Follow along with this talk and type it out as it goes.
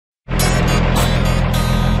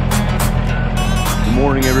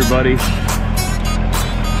morning, everybody.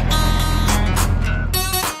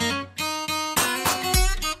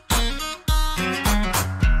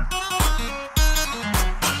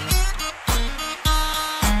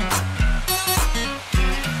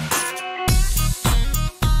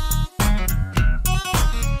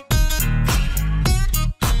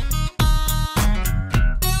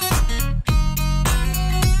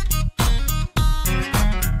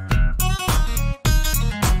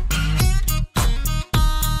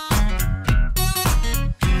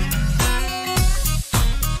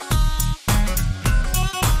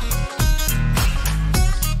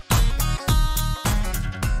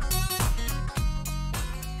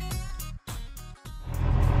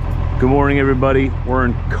 Good morning, everybody. We're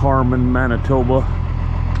in Cummins, Manitoba.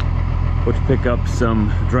 Let's pick up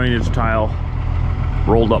some drainage tile,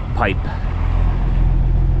 rolled up pipe.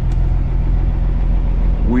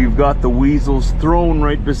 We've got the Weasel's throne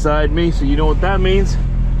right beside me, so you know what that means.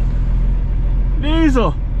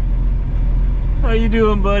 Diesel, how you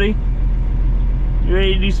doing, buddy? You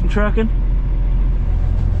ready to do some trucking?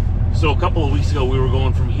 So a couple of weeks ago, we were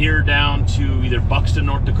going from here down to either Buxton,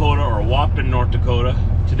 North Dakota or Waupun, North Dakota.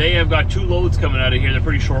 Today I've got 2 loads coming out of here. They're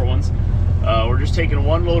pretty short ones. We're just taking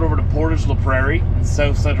one load over to Portage La Prairie in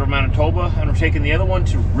south central Manitoba, and we're taking the other one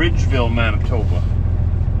to Ridgeville, Manitoba,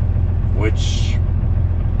 which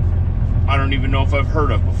I don't even know if I've heard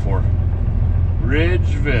of before.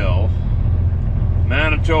 Ridgeville,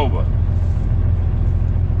 Manitoba.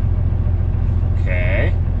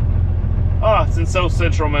 Okay. Oh, it's in south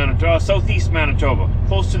central Manitoba, southeast Manitoba,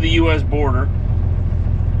 close to the US border.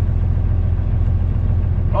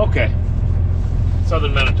 Okay,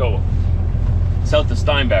 southern Manitoba, south of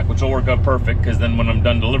Steinbach, which will work out perfect because then when I'm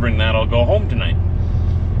done delivering that, I'll go home tonight.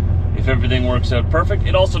 If everything works out perfect.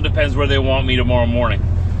 It also depends where they want me tomorrow morning.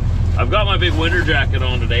 I've got my big winter jacket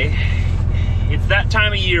on today. It's that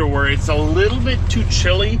time of year where it's a little bit too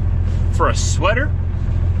chilly for a sweater,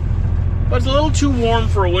 but it's a little too warm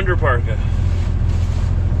for a winter parka.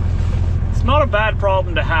 It's not a bad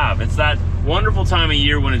problem to have. It's that wonderful time of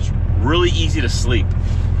year when it's really easy to sleep.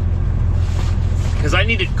 Because I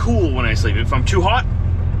need it cool when I sleep. If I'm too hot,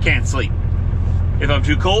 can't sleep. If I'm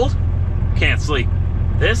too cold, can't sleep.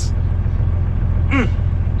 This,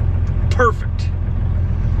 perfect.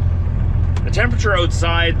 The temperature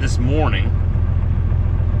outside this morning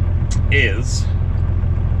is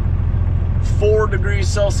 4 degrees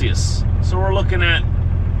Celsius. So we're looking at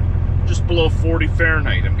just below 40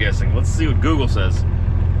 Fahrenheit, I'm guessing. Let's see what Google says.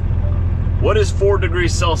 What is 4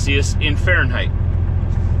 degrees Celsius in Fahrenheit?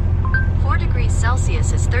 4 degrees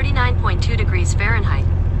Celsius is 39.2 degrees Fahrenheit.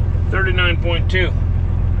 39.2.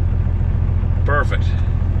 Perfect.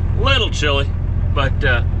 Little chilly, but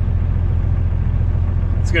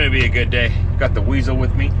it's gonna be a good day. Got the Weasel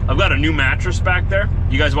with me. I've got a new mattress back there.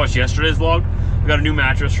 You guys watched yesterday's vlog? I've got a new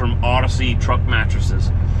mattress from Odyssey Truck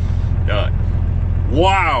Mattresses.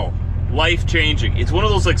 Wow. Life-changing. It's one of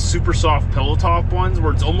those like super soft pillow top ones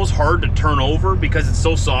where it's almost hard to turn over because it's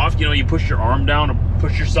so soft. You know, you push your arm down and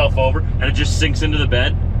push yourself over and it just sinks into the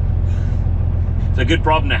bed. It's a good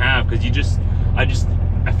problem to have because I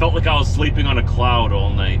felt like I was sleeping on a cloud all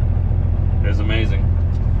night. It was amazing.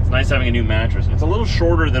 It's nice having a new mattress. It's a little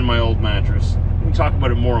shorter than my old mattress. We can talk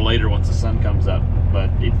about it more later once the sun comes up, but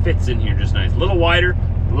it fits in here just nice. A little wider,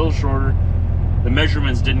 a little shorter. The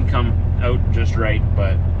measurements didn't come out just right,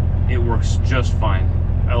 but it works just fine.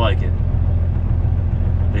 I like it.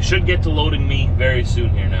 They should get to loading me very soon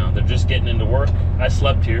here now. They're just getting into work. I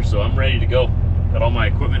slept here, so I'm ready to go. Got all my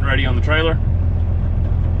equipment ready on the trailer.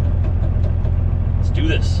 Let's do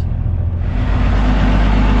this.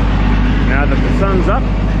 Now that the sun's up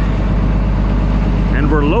and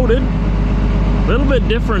we're loaded, a little bit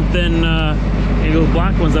different than those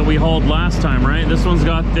black ones that we hauled last time, right? This one's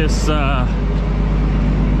got this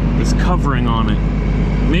this covering on it.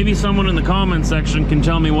 Maybe someone in the comment section can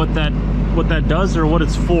tell me what that does or what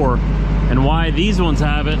it's for and why these ones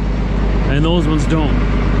have it and those ones don't.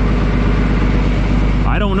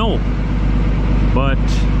 I don't know, but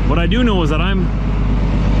what I do know is that I'm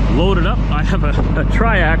loaded up. I have a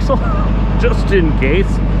tri-axle just in case.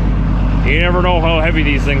 You never know how heavy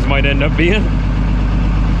these things might end up being.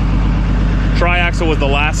 Tri-axle was the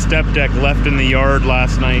last step deck left in the yard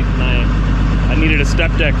last night, and I needed a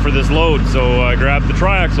step deck for this load, so I grabbed the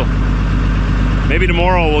tri-axle. Maybe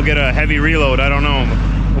tomorrow we'll get a heavy reload, I don't know.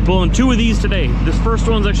 We're pulling 2 of these today. This first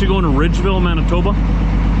one's actually going to Ridgeville, Manitoba.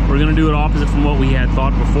 We're gonna do it opposite from what we had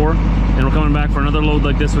thought before. And we're coming back for another load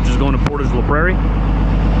like this, which is going to Portage La Prairie.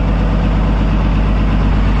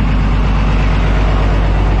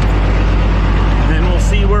 And we'll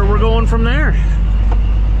see where we're going from there.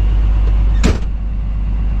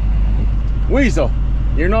 Weasel,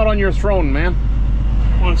 you're not on your throne, man.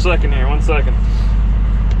 1 second here, 1 second.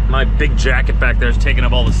 My big jacket back there is taking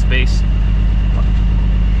up all the space.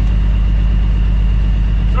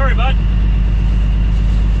 Sorry, bud.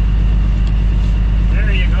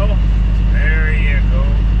 There you go. There you go.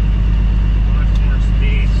 Much more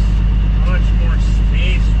space. Much more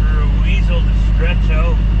space for a weasel to stretch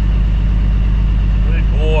out. Good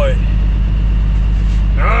boy.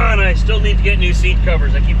 Ah, and I still need to get new seat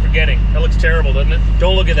covers. I keep forgetting. That looks terrible, doesn't it?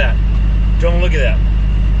 Don't look at that. Don't look at that.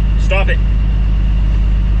 Stop it.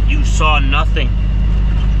 You saw nothing.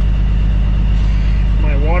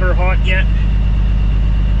 My water hot yet?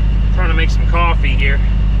 I'm trying to make some coffee here.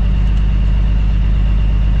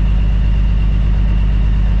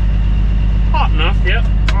 Hot enough, yep,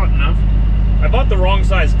 hot enough. I bought the wrong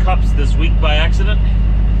size cups this week by accident.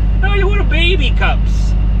 No, you want baby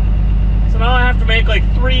cups. So now I have to make like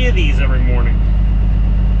 3 of these every morning.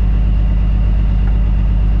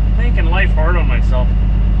 Making life hard on myself.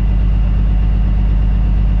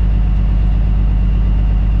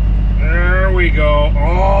 There we go.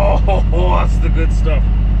 Oh, that's the good stuff.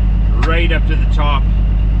 Right up to the top.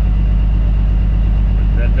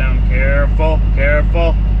 Put that down. Careful,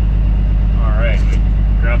 careful. Alright,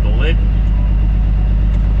 grab the lid.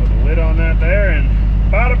 Put the lid on that there, and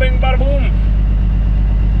bada bing, bada boom.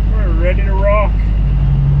 We're ready to rock.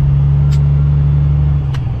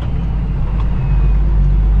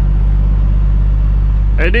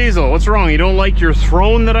 Hey Diesel, what's wrong? You don't like your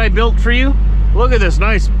throne that I built for you? Look at this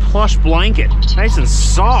nice plush blanket. Nice and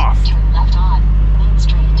soft. Turn left on Main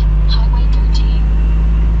Street, Highway 13.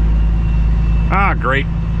 Ah, great.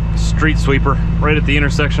 Street sweeper right at the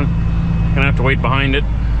intersection. Gonna have to wait behind it.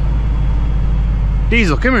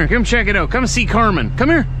 Diesel, come here. Come check it out. Come see Carmen. Come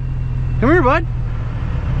here. Come here, bud.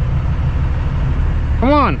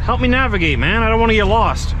 Come on. Help me navigate, man. I don't want to get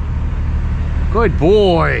lost. Good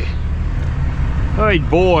boy. Good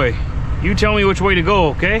boy. You tell me which way to go,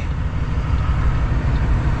 okay?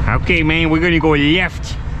 Okay, man. We're gonna go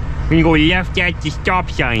left. We're gonna go left at the stop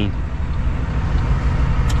sign.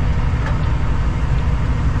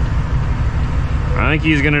 I think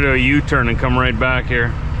he's gonna do a U-turn and come right back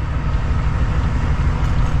here.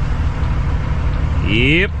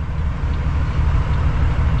 Yep.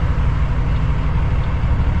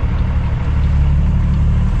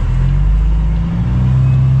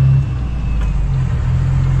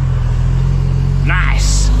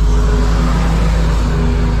 Nice.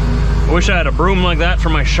 I wish I had a broom like that for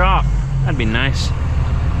my shop. That'd be nice.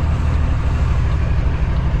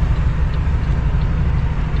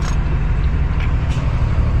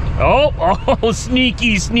 Oh,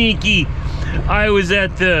 sneaky, sneaky. I was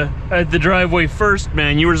at the driveway first,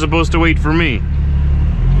 man. You were supposed to wait for me.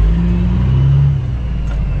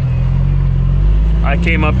 I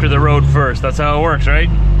came up to the road first. That's how it works, right?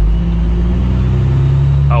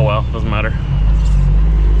 Oh well, doesn't matter.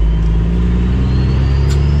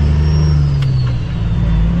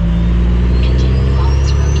 Continue along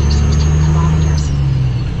this road for 16 kilometers.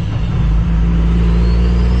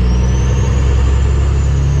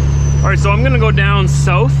 Alright, so I'm gonna go down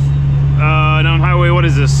south, down highway, what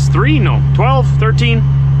is this, 3? No, 12, 13?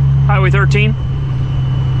 Highway 13.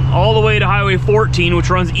 All the way to highway 14, which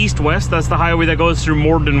runs east-west. That's the highway that goes through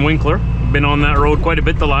Morden and Winkler. Been on that road quite a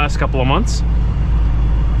bit the last couple of months.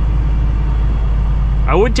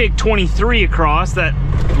 I would take 23 across, that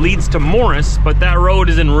leads to Morris, but that road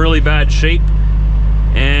is in really bad shape.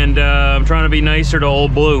 And I'm trying to be nicer to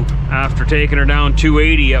Old Blue after taking her down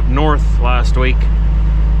 280 up north last week.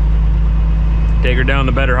 Take her down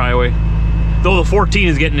the better highway. Though the 14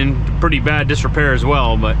 is getting in pretty bad disrepair as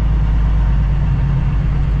well, but...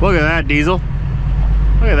 Look at that, Diesel.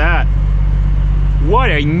 Look at that. What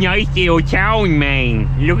a nice little town, man.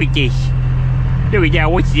 Look at this. Look at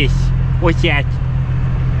that. What's this? What's that?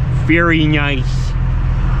 Very nice.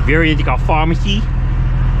 Very, it's got a pharmacy.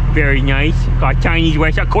 Very nice. Got a Chinese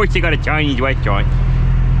restaurant. Of course they got a Chinese restaurant.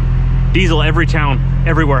 Diesel, every town,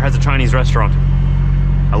 everywhere has a Chinese restaurant.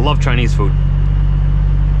 I love Chinese food.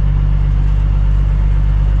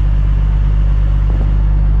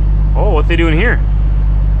 Oh, what they doing here?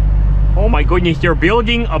 Oh my goodness, they're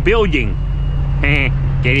building a building. Get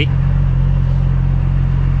it?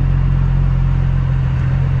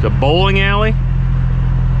 It's a bowling alley.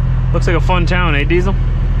 Looks like a fun town, eh, Diesel?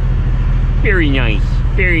 Very nice,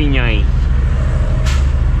 very nice.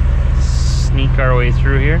 Sneak our way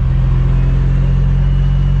through here.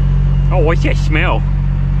 Oh, what's that smell?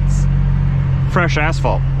 It's fresh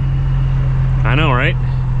asphalt. I know, right?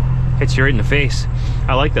 Hits you right in the face.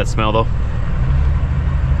 I like that smell, though.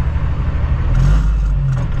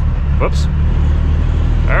 Whoops.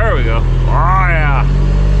 There we we go. Oh yeah.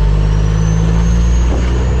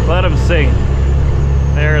 Let them sing.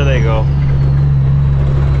 There they go.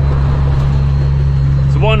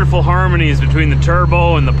 It's wonderful harmonies between the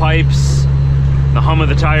turbo and the pipes, the hum of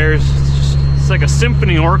the tires. It's like a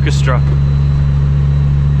symphony orchestra.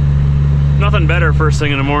 Nothing better first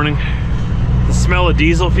thing in the morning. The smell of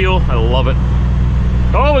diesel fuel, I love it.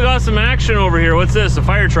 Oh, we got some action over here. What's this? A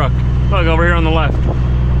fire truck. Look, over here on the left.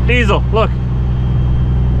 Diesel, look.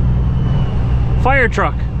 Fire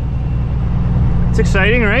truck. It's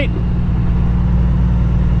exciting, right?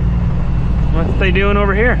 What's they doing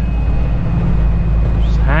over here?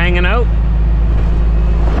 Just hanging out.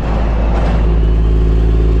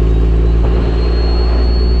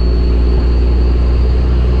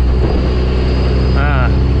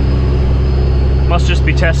 Must just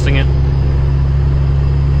be testing it.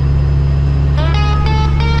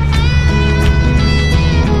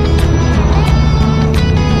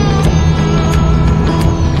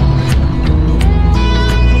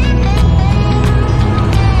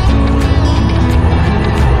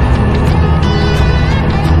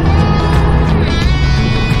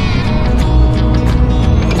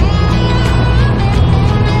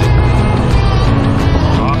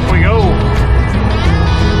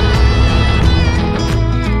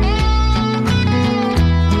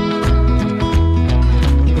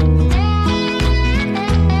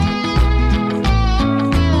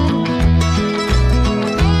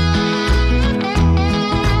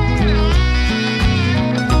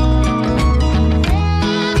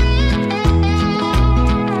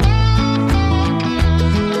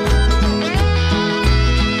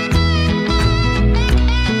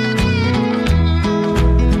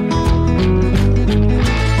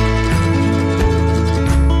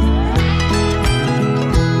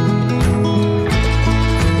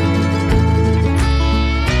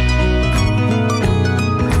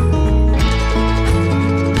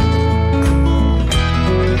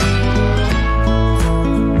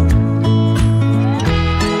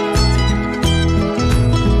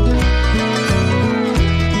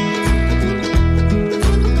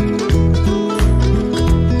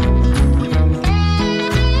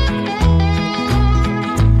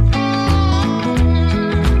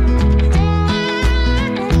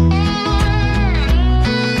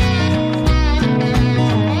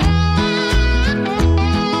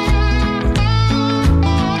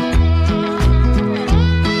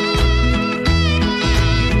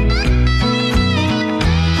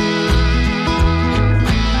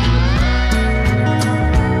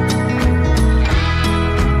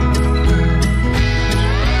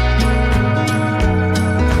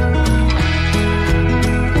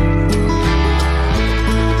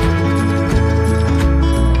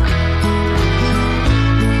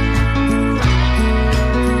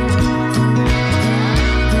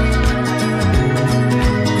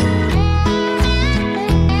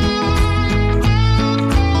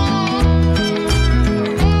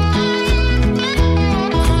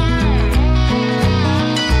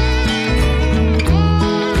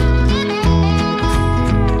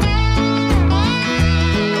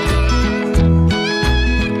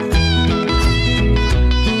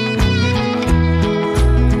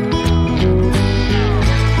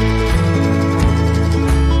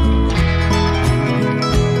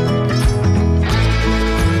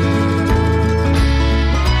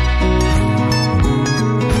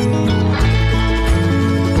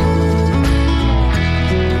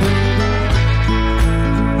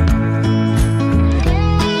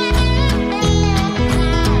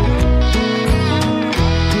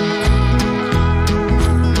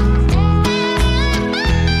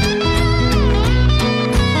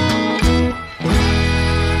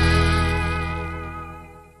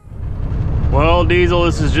 Diesel,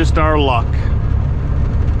 this is just our luck.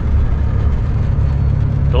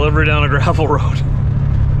 Delivery down a gravel road.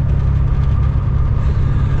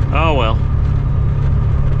 Oh well.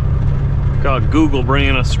 Got Google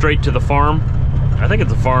bringing us straight to the farm. I think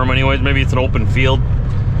it's a farm anyways, maybe it's an open field.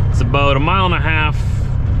 It's about 1.5 miles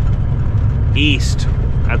east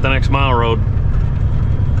at the next mile road.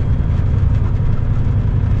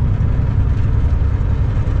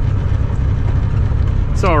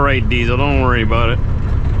 It's alright, Diesel, don't worry about it.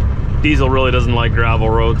 Diesel really doesn't like gravel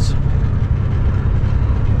roads.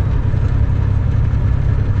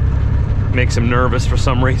 Makes him nervous for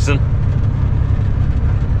some reason.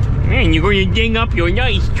 Man, you're going to ding up your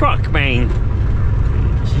nice truck, man.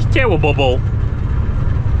 It's terrible.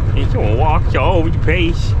 It's going to walk all over the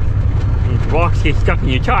place. And rocks get stuck in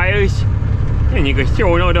your tires. And you're going to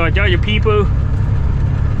throw it out at other people.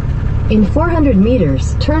 In 400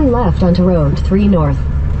 meters, turn left onto road 3 north.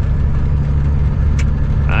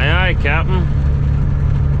 Aye, Aye, Captain.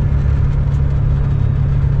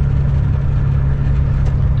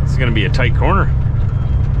 This is gonna be a tight corner.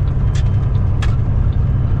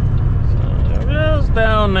 So just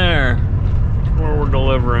down there, where we're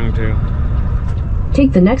delivering to.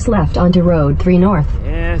 Take the next left onto Road 3 North.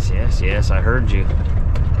 Yes, yes, yes, I heard you.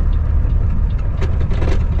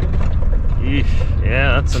 Eesh,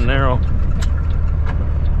 yeah, that's a narrow.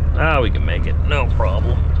 Ah, we can make it, no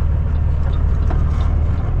problem.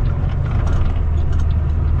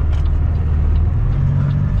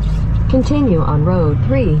 Continue on Road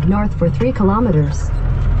 3 North for 3 kilometers.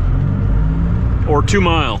 Or 2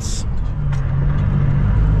 miles.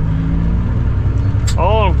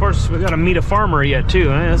 Oh, of course, we gotta meet a farmer yet too.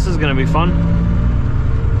 This is gonna be fun.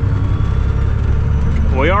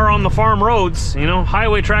 We are on the farm roads, you know,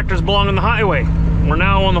 highway tractors belong on the highway. We're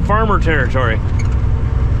now on the farmer territory.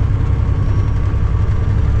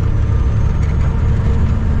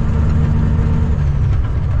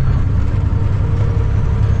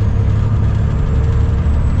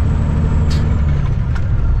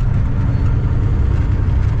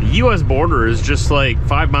 The US border is just like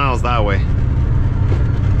 5 miles that way.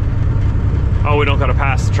 Oh, we don't gotta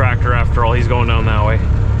pass the tractor after all, he's going down that way.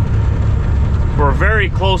 We're very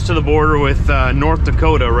close to the border with North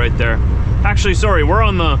Dakota right there. Actually, sorry, we're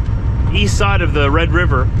on the east side of the Red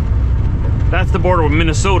River. That's the border with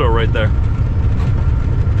Minnesota right there.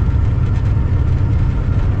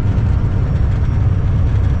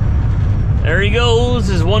 There he goes,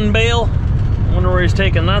 his one bale. I wonder where he's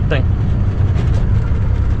taking that thing.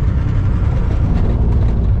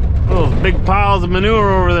 Oh, big piles of manure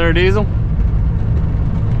over there, Diesel.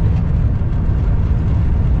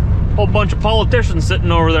 Whole bunch of politicians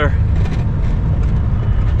sitting over there.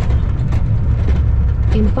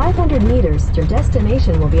 In 500 meters, your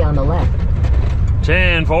destination will be on the left.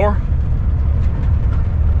 10-4.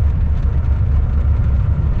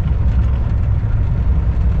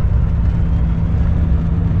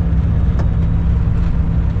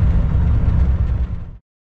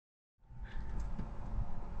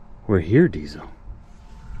 We're here, Diesel.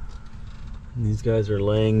 These guys are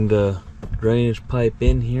laying the drainage pipe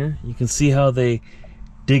in here. You can see how they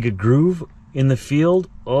dig a groove in the field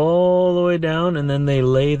all the way down, and then they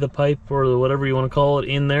lay the pipe, or whatever you want to call it,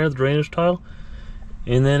 in there, the drainage tile,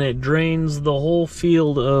 and then it drains the whole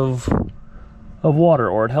field of water,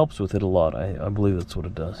 or it helps with it a lot. I believe that's what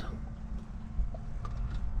it does.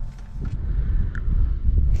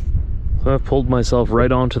 So I've pulled myself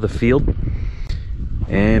right onto the field,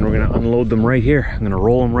 and we're gonna unload them right here. I'm gonna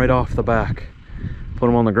roll them right off the back, put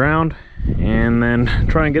them on the ground, and then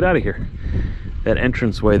try and get out of here. That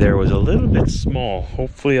entranceway there was a little bit small.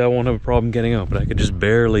 Hopefully I won't have a problem getting out, but I could just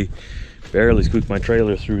barely scoot my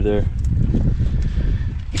trailer through there.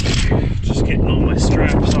 Just getting all my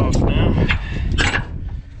straps off now.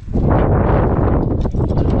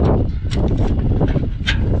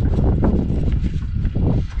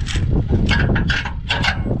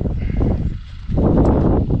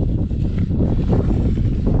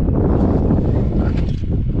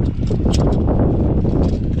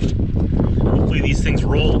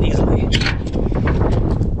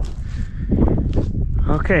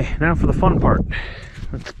 Okay, now for the fun part.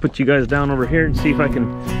 Let's put you guys down over here and see if I can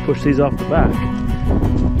push these off the back.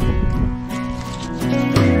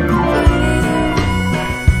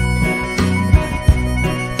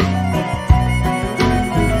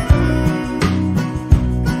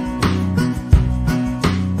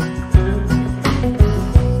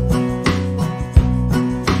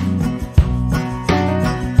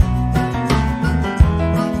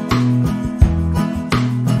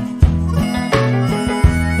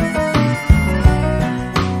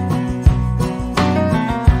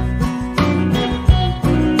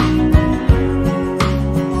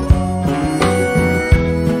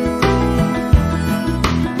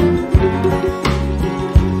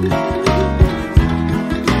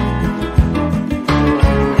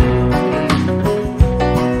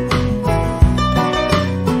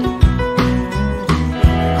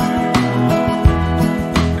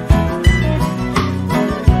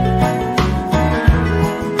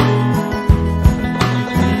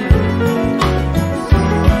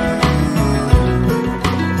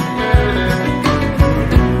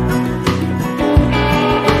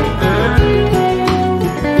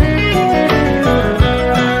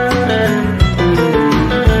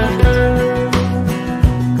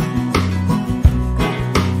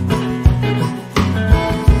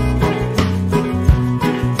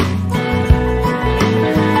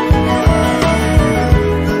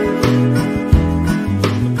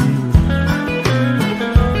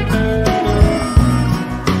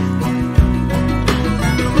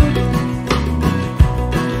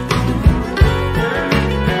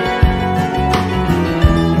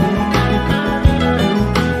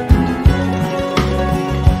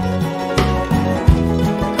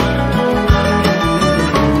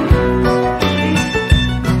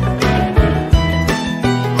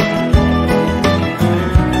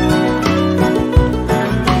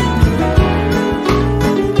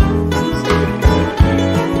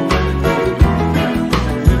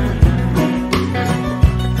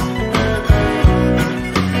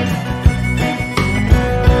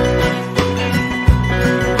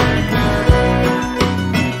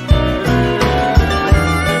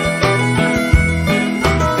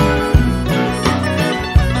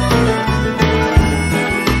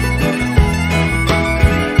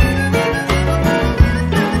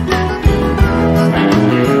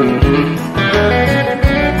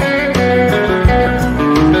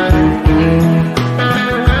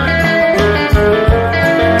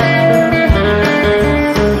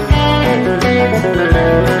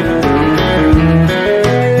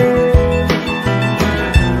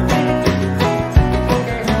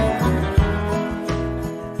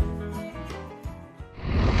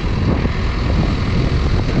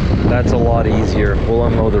 lot easier. We'll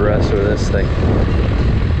unload the rest of this thing.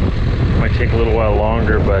 Might take a little while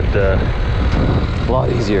longer, but a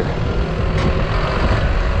lot easier.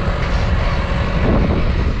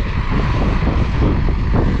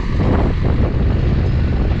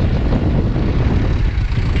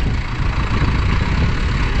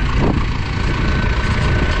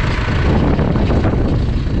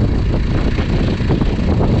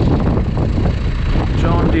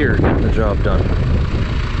 Getting the job done.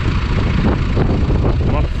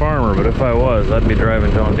 I'm not a farmer, but if I was, I'd be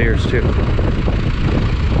driving John Deere's too.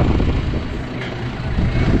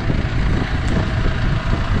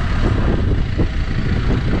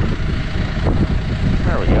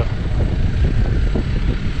 There we go.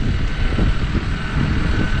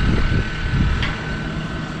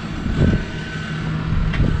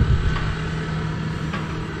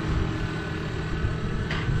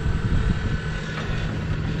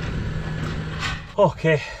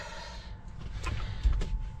 Okay,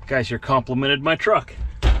 guys, you complimented my truck.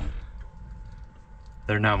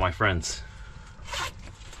 They're now my friends.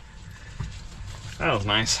 That was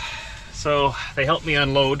nice. So they helped me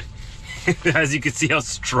unload. As you can see, I was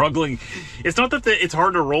struggling. It's not that it's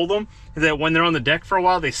hard to roll them, it's that when they're on the deck for a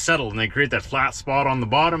while, they settle and they create that flat spot on the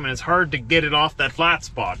bottom, and it's hard to get it off that flat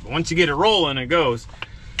spot. But once you get it rolling, it goes.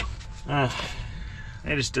 I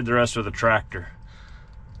just did the rest with the tractor.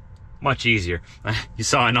 Much easier. You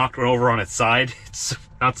saw I knocked one over on its side. It's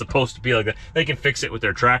not supposed to be like that. They can fix it with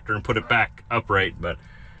their tractor and put it back upright, but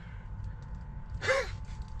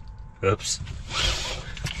oops.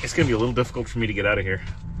 It's gonna be a little difficult for me to get out of here.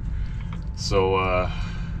 So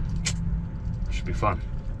should be fun.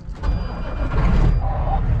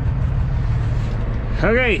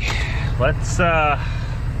 Okay, let's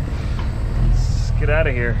get out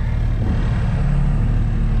of here.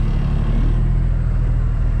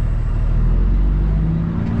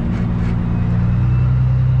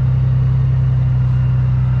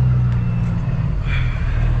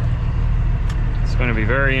 Going to be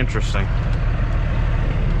very interesting.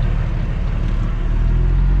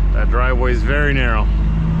 That driveway is very narrow,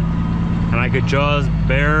 and I could just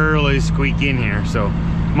barely squeak in here. So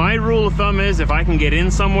my rule of thumb is if I can get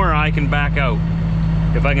in somewhere, I can back out.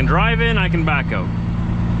 If I can drive in, I can back out.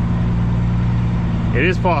 It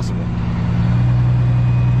is possible.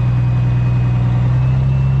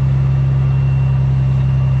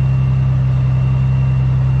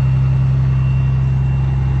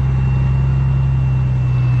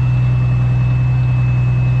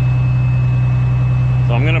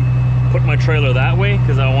 I'm gonna put my trailer that way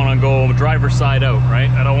because I want to go driver's side out, right?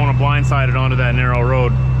 I don't want to blindside it onto that narrow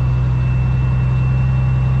road.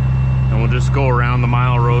 And we'll just go around the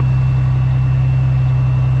mile road.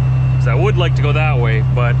 So I would like to go that way,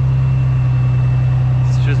 but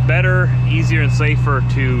it's just better, easier, and safer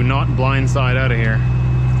to not blindside out of here.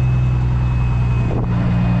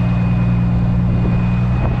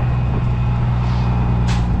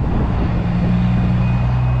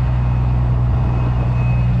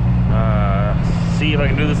 See if I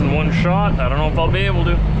can do this in one shot. I don't know if I'll be able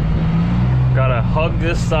to. Gotta hug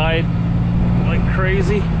this side like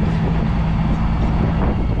crazy. The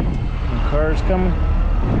car's coming.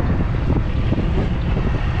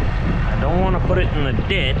 I don't want to put it in the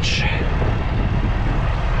ditch.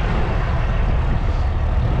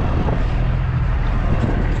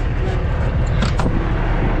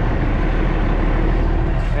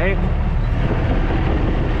 Okay.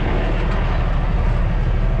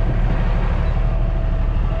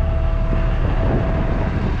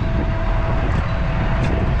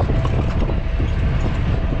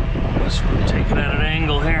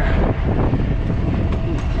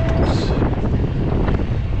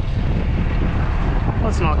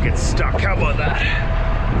 Let's not get stuck. How about that?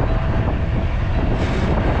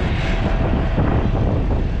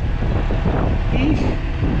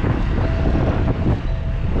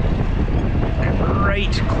 I'm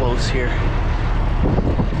right close here.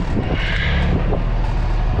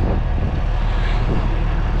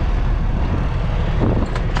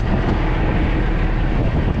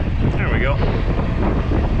 There we go.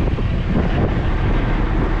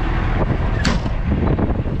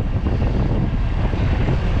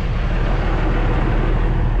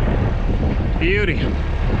 Beauty.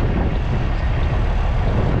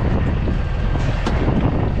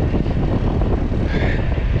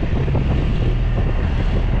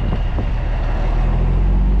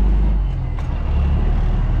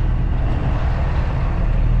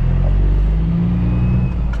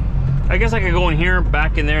 I guess I could go in here,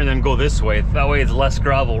 back in there, and then go this way. That way it's less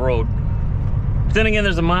gravel road. But then again,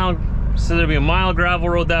 there's a mile, so there'll be a mile gravel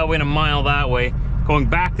road that way and a mile that way. Going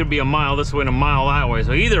back there'd be a mile this way and a mile that way.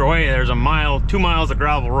 So either way, there's a mile, 2 miles of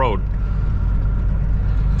gravel road.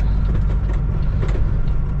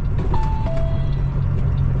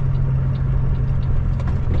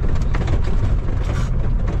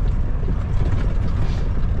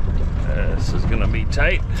 This is gonna be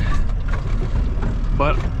tight,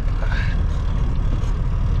 but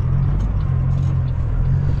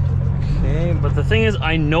okay. But the thing is,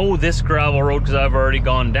 I know this gravel road because I've already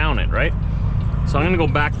gone down it, right? So I'm gonna go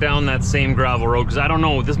back down that same gravel road because I don't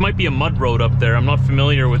know. This might be a mud road up there. I'm not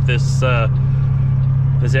familiar with this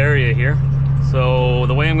this area here. So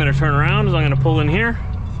the way I'm gonna turn around is I'm gonna pull in here,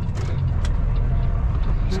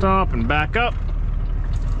 stop, and back up.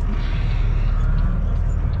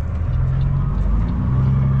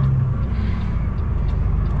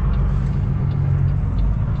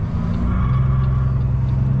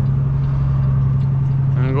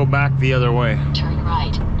 Go back the other way. Turn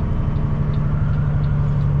right.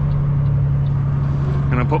 I'm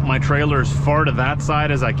gonna put my trailer as far to that side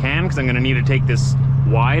as I can because I'm gonna need to take this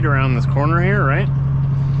wide around this corner here, right?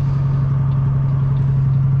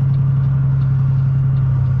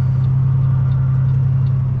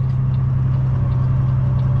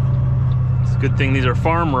 It's a good thing these are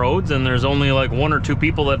farm roads and there's only like 1 or 2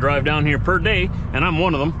 people that drive down here per day, and I'm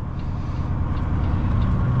one of them.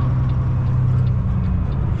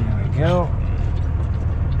 Go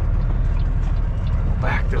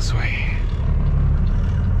back this way.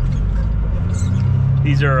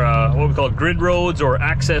 These are what we call grid roads or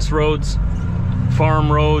access roads,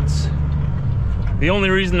 farm roads. The only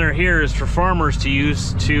reason they're here is for farmers to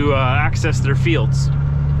use to access their fields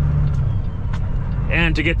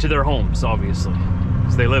and to get to their homes, obviously,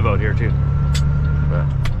 because they live out here too. But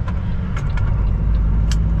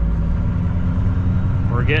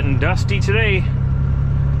we're getting dusty today.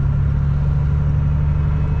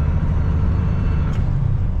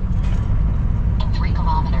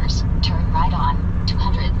 Turn right on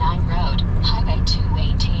 209 Road, Highway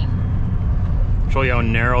 218. Show you how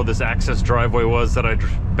narrow this access driveway was that I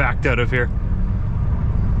backed out of here.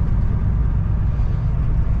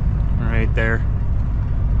 Right there.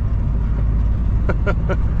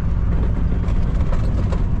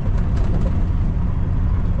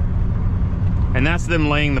 And that's them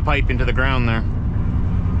laying the pipe into the ground there.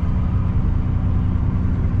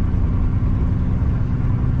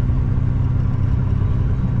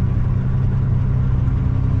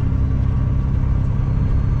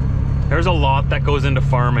 There's a lot that goes into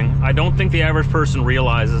farming. I don't think the average person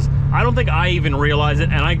realizes. I don't think I even realize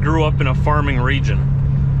it, and I grew up in a farming region.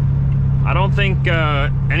 I don't think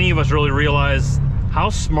any of us really realize how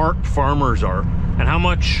smart farmers are and how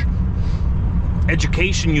much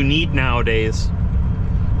education you need nowadays.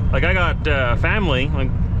 Like, I got family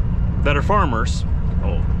that are farmers,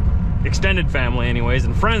 well, extended family anyways,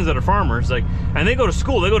 and friends that are farmers, like, and they go to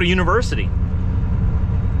school, they go to university.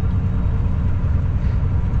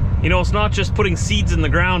 You know, it's not just putting seeds in the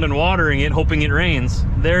ground and watering it, hoping it rains.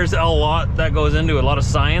 There's a lot that goes into it, a lot of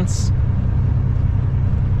science.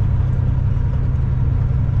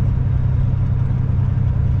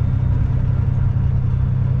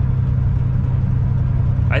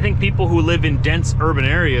 I think people who live in dense urban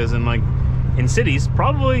areas and like in cities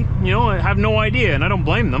probably, you know, have no idea, and I don't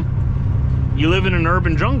blame them. You live in an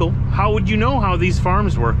urban jungle, how would you know how these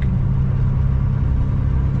farms work?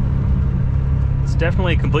 It's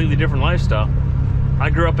definitely a completely different lifestyle. I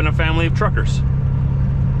grew up in a family of truckers.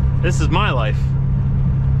 This is my life.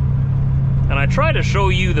 And I try to show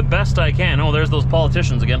you the best I can. Oh, there's those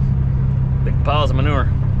politicians again. Big piles of manure.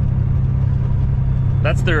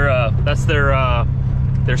 That's their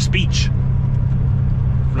speech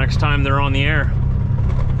for next time they're on the air.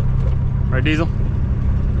 Right, Diesel?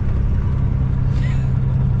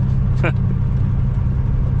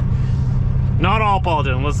 Not all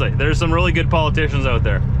politicians, let's say. There's some really good politicians out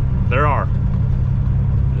there. There are.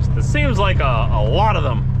 It seems like a lot of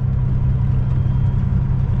them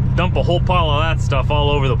dump a whole pile of that stuff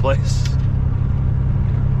all over the place.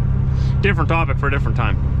 Different topic for a different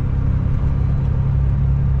time.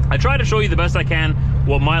 I try to show you the best I can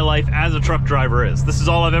what my life as a truck driver is. This is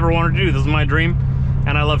all I've ever wanted to do. This is my dream,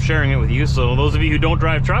 and I love sharing it with you. So those of you who don't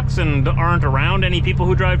drive trucks and aren't around any people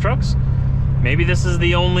who drive trucks, maybe this is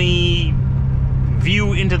the only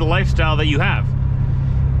view into the lifestyle that you have.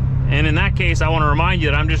 And in that case, I want to remind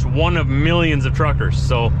you that I'm just one of millions of truckers.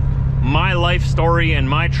 So my life story and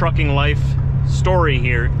my trucking life story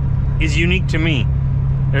here is unique to me.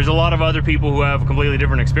 There's a lot of other people who have completely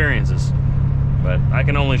different experiences, but I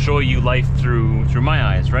can only show you life through my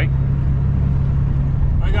eyes, right?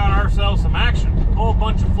 I got ourselves some action. A whole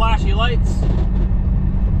bunch of flashy lights.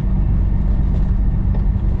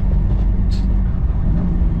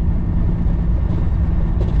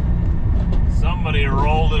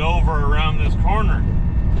 over around this corner.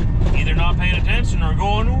 Either not paying attention or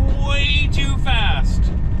going way too fast.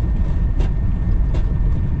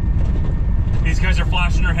 These guys are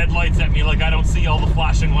flashing their headlights at me like I don't see all the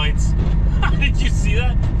flashing lights. Did you see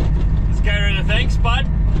that? This guy right there, thanks, bud.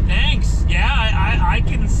 Thanks. Yeah, I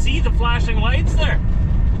can see the flashing lights there.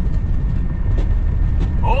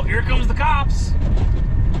 Oh, here comes the cops.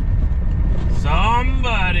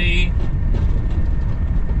 Somebody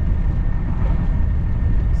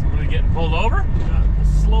getting pulled over. Got the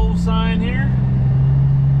slow sign here.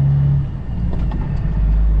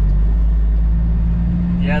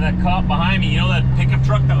 Yeah, that cop behind me, you know that pickup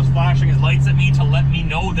truck that was flashing his lights at me to let me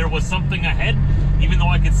know there was something ahead, even though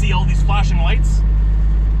I could see all these flashing lights?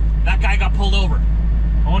 That guy got pulled over.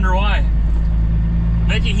 I wonder why. I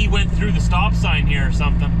bet you he went through the stop sign here or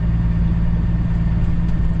something.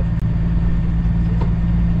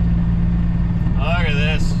 Look at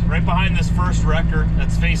this. Right behind this first wrecker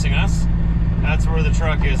that's facing us, that's where the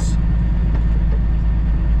truck is.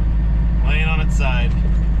 Laying on its side.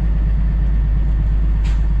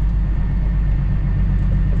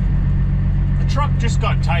 The truck just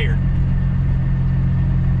got tired.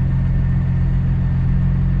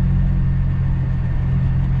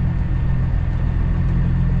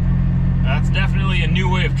 That's definitely a new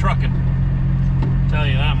way of trucking. I'll tell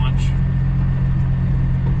you that much.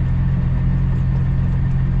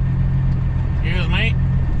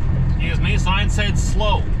 Excuse me, sign said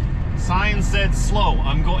slow. Sign said slow.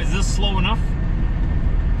 Is this slow enough?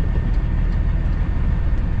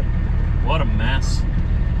 What a mess.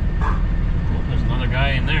 Oh, there's another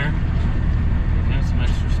guy in there. Give some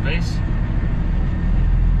extra space.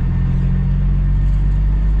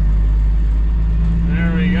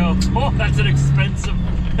 There we go. Oh, that's an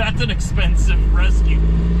expensive rescue.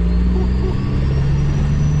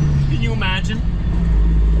 Can you imagine?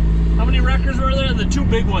 How many wreckers were there? The two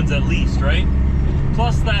big ones at least, right?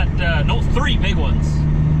 Plus that, no, three big ones.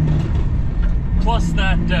 Plus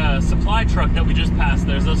that supply truck that we just passed.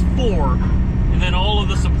 There's four. And then all of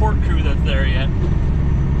the support crew that's there yet.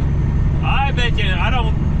 I bet you, I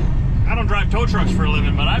don't drive tow trucks for a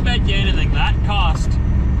living, but I bet you anything that cost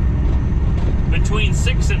between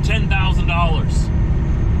 $6,000 and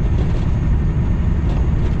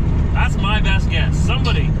 $10,000. That's my best guess.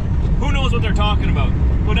 Somebody who knows what they're talking about,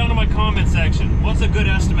 go down to my comment section. What's a good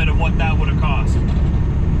estimate of what that would have cost?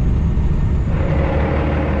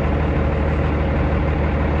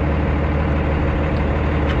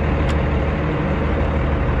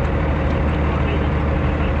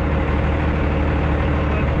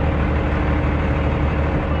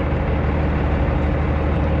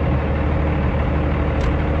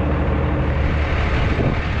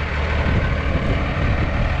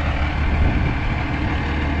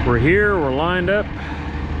 We're here, we're lined up.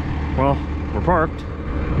 Well, we're parked.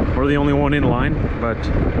 We're the only one in line, but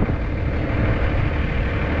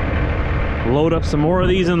load up some more of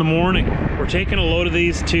these in the morning. We're taking a load of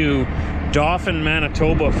these to Dauphin,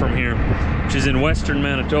 Manitoba from here, which is in western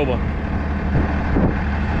Manitoba.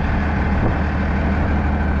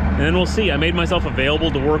 And then we'll see. I made myself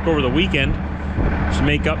available to work over the weekend to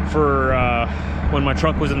make up for when my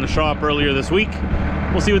truck was in the shop earlier this week.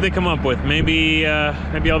 We'll see what they come up with. Maybe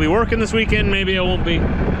I'll be working this weekend, maybe I won't be.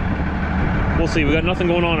 We'll see. We got nothing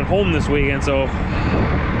going on at home this weekend, so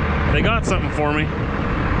they got something for me.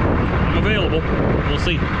 I'm available. We'll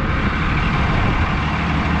see.